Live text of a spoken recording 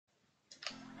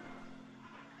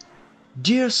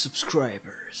Dear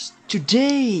subscribers,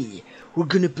 today we're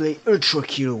gonna play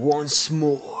ULTRAKILL once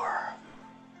more.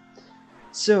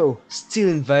 So, still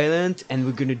in Violent, and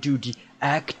we're gonna do the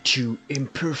Act 2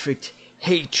 Imperfect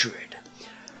Hatred.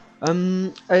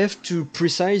 I have to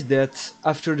precise that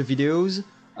after the videos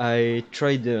I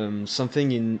tried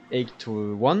something in Act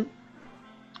 1.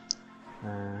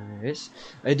 Yes,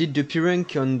 I did the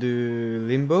P-rank on the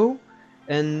Limbo,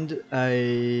 and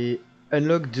I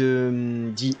unlocked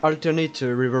the alternate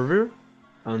revolver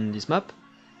on this map.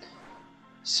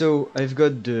 So I've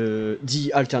got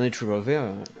the alternate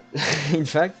revolver. In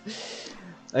fact,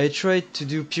 I tried to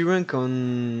do P-rank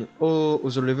on all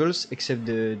other levels except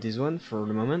this one for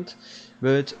the moment.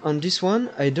 But on this one,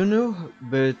 I don't know,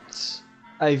 but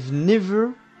I've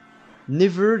never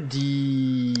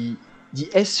the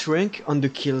S rank on the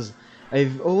kills.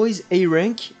 I've always A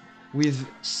rank with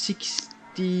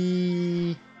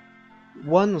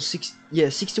 61 or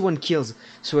 61 kills.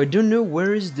 So I don't know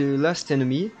where is the last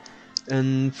enemy.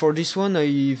 And for this one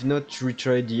I've not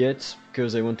retried yet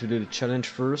because I want to do the challenge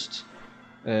first.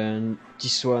 And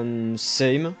this one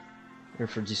same. And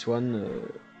for this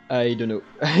one I don't know.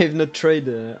 I have not tried.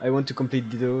 I want to complete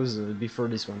those before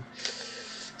this one.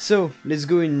 So let's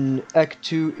go in Act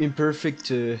 2 Imperfect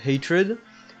Hatred.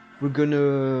 We're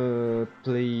gonna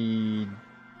play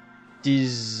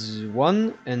this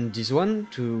one and this one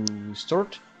to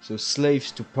start. So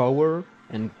Slaves to Power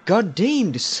and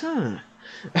goddamn the sun.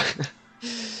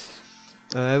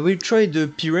 I will try the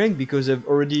P rank because I've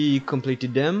already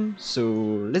completed them. So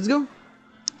let's go.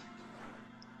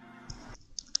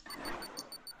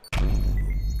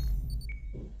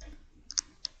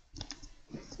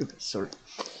 Oops, sorry.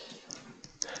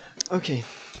 Okay.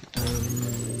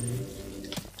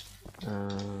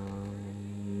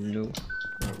 No.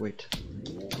 Wait.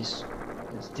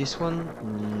 This one.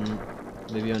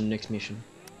 Maybe on next mission.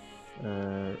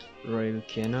 Rail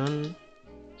cannon.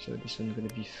 So this one's gonna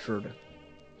be further.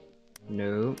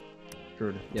 No.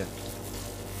 Further. Yeah.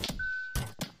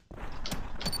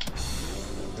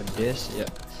 But this. Yeah.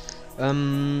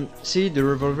 See, the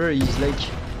revolver is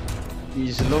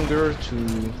longer to.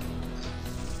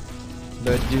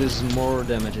 But deals more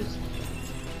damages.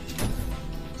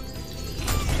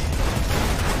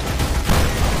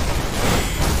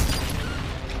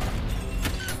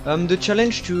 The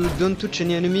challenge to don't touch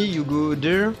any enemy, you go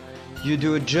there, you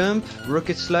do a jump,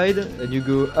 rocket slide, and you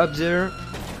go up there,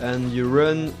 and you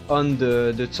run on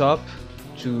the top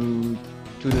to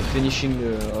the finishing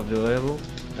of the level,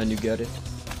 and you get it.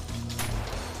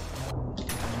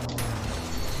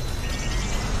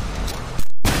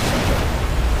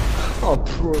 Oh,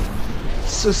 bro,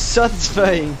 so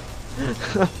satisfying.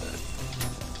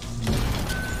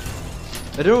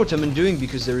 I don't know what I'm doing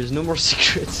because there is no more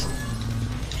secrets.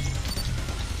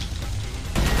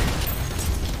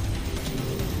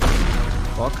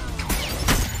 Fuck.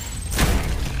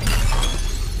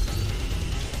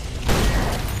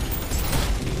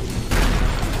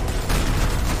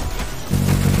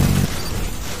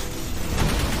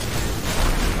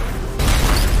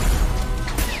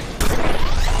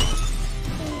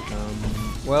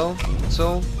 Well,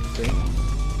 so okay.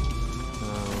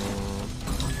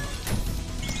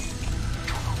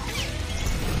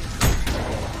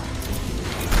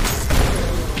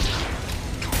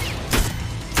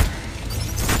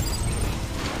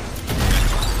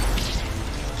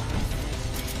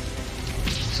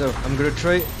 So I'm gonna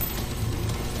try.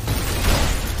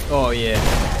 Oh yeah.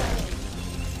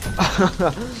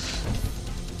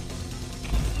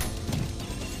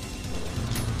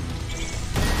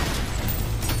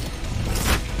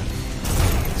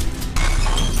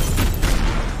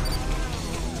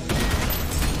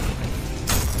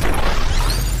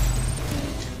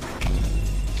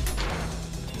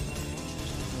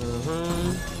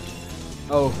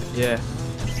 Oh yeah.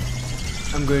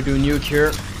 I'm gonna do nuke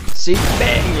here. See,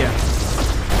 bang!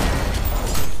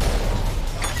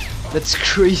 That's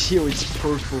crazy how it's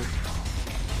powerful.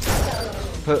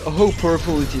 How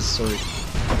powerful it is, sorry.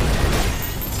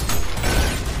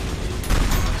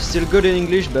 Still good in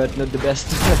English, but not the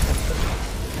best.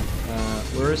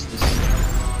 Where is this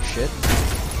shit?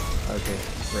 Okay,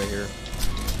 right here.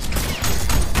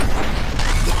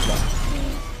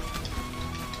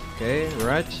 Okay,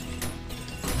 right.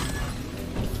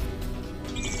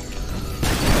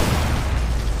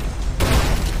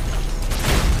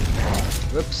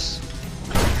 Whoops.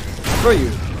 For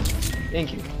you.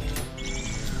 Thank you.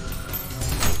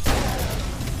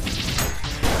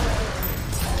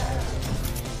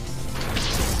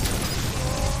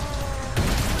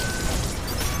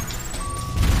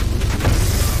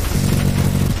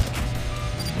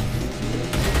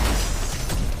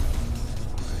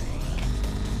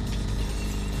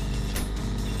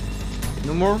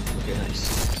 more? Okay, nice.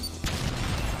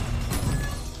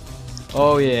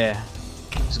 Oh yeah,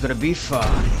 it's gonna be fun.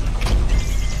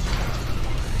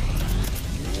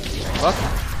 What?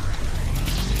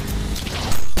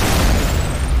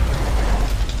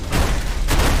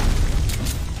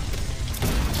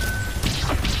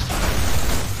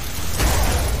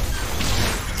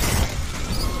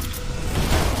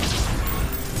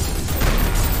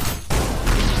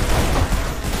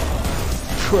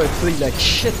 I played like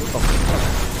shit. Oh, fuck.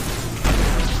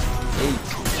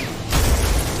 8.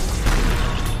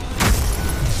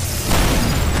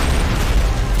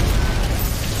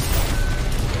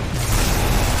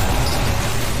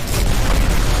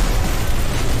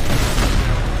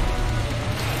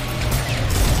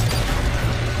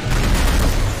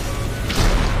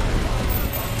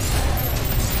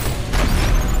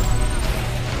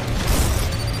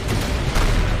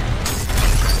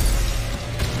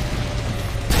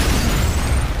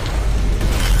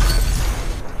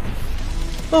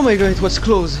 Oh my god, it was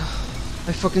close.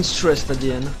 I fucking stressed at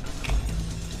the end.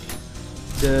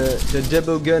 The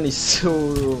double gun is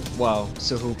so... wow,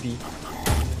 so OP.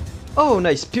 Oh,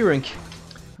 nice, P rank.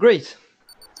 Great.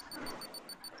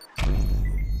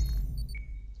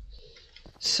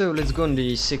 So let's go on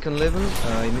the second level.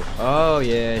 Oh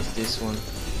yeah, it's this one.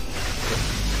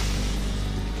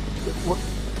 What?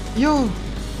 Yo!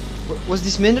 Was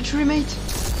this mandatory, mate?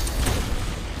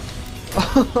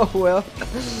 Oh well.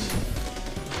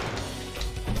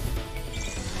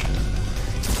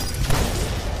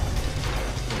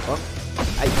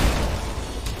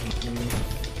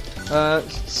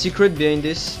 Secret behind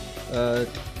this,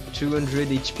 200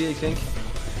 HP I think.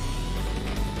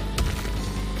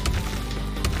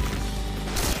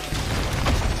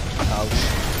 Ouch.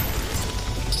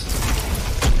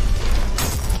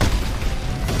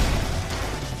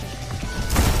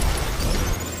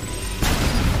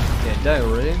 Yeah, die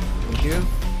already, thank you.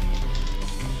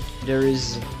 There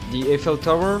is the Eiffel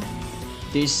Tower.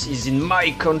 This is in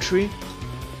my country.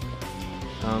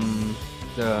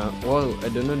 Well, I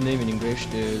don't know the name in English,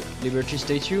 the Liberty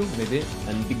Statue, maybe,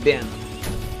 and Big Ben.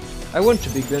 I went to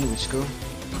Big Ben with school.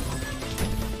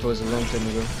 It was a long time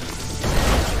ago.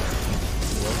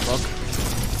 What the fuck?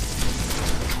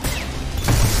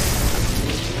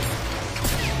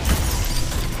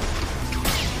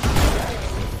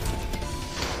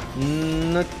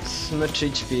 Not much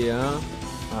HP, huh?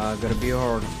 Gotta be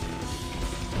hard.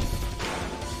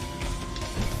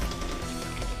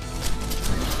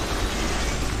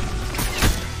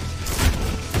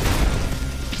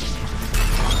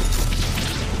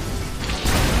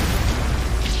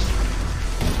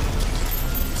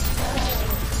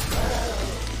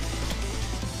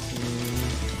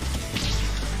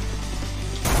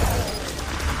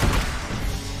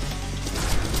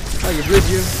 Oh, you bleed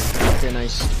you? Okay,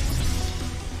 nice.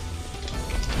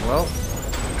 Well.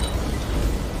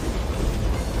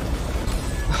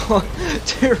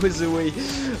 There was a way.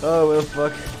 Oh, well,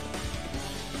 fuck.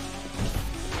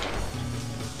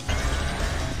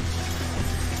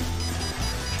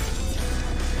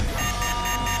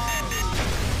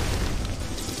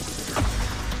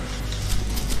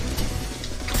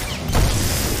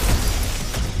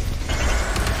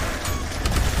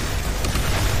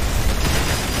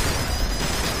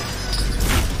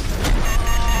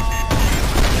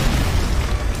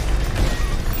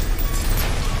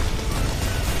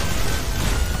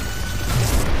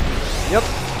 Yep,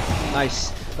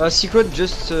 nice. Secret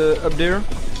just up there.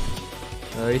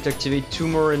 It activates 2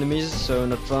 more enemies, so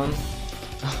not fun.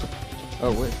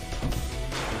 Oh wait.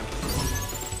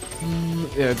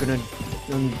 Yeah, gonna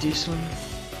on this one.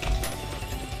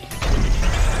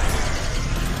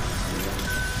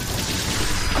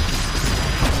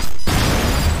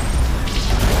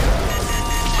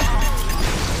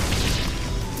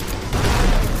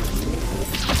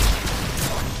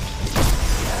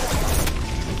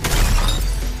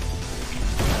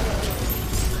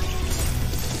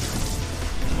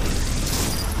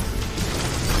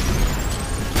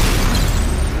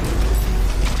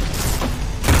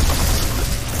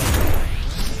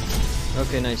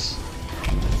 Okay, nice.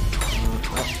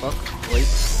 Oh fuck, wait.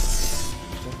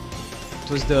 It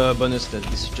was the bonus that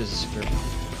this is just super.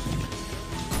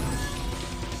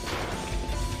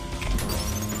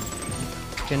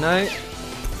 Can I?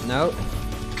 No.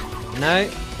 Can I?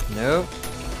 No.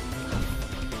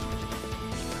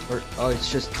 Or, oh, it's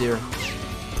just there.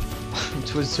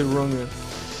 It was the wrong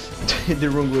the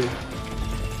wrong way.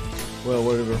 Well,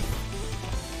 whatever.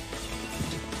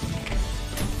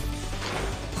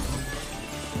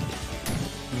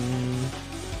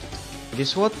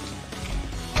 Guess what?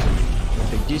 I'll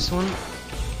take this one.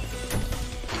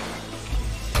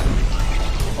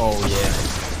 Oh yeah.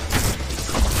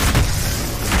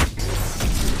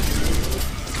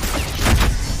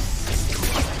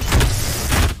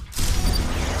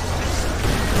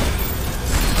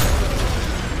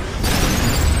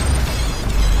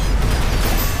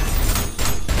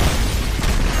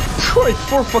 Boy,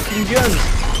 4 fucking guns!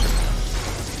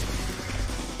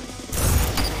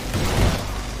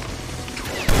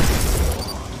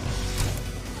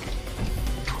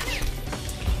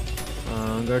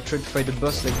 I'm gonna try to fight the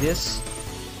boss like this.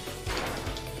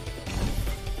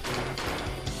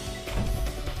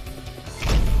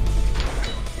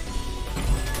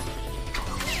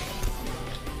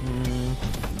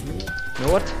 You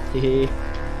know what? Hehe.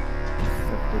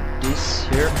 I'll put this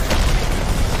here.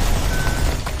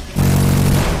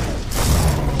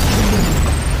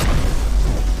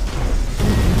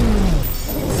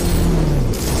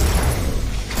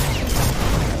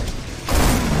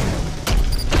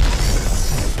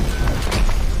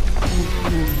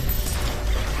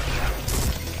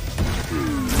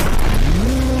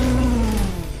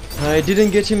 I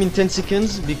didn't get him in 10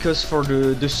 seconds because for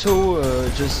the saw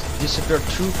just disappeared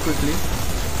too quickly.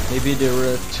 Maybe there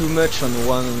were too much on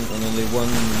only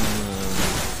one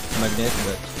magnet,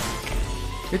 but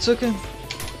it's okay.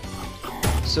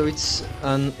 So it's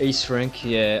an ace rank.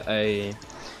 Yeah, I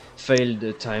failed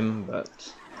the time, but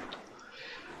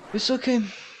it's okay.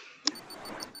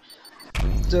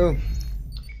 So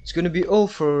it's gonna be all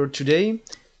for today.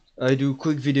 I do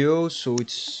quick videos, so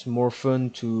it's more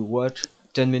fun to watch.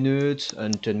 10 minutes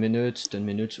and 10 minutes, 10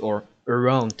 minutes, or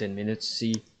around 10 minutes,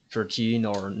 see 13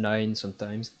 or 9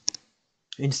 sometimes.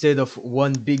 Instead of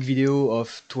one big video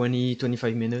of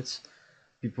 20-25 minutes,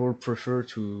 people prefer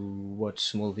to watch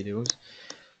small videos.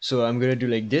 So I'm gonna do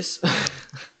like this.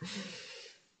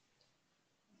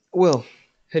 Well,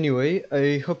 anyway,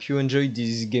 I hope you enjoyed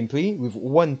this gameplay with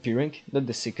one P rank, not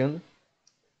the second.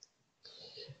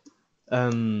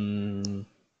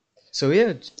 So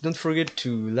yeah, don't forget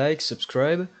to like,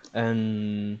 subscribe,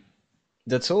 and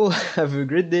that's all. Have a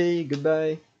great day.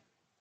 Goodbye.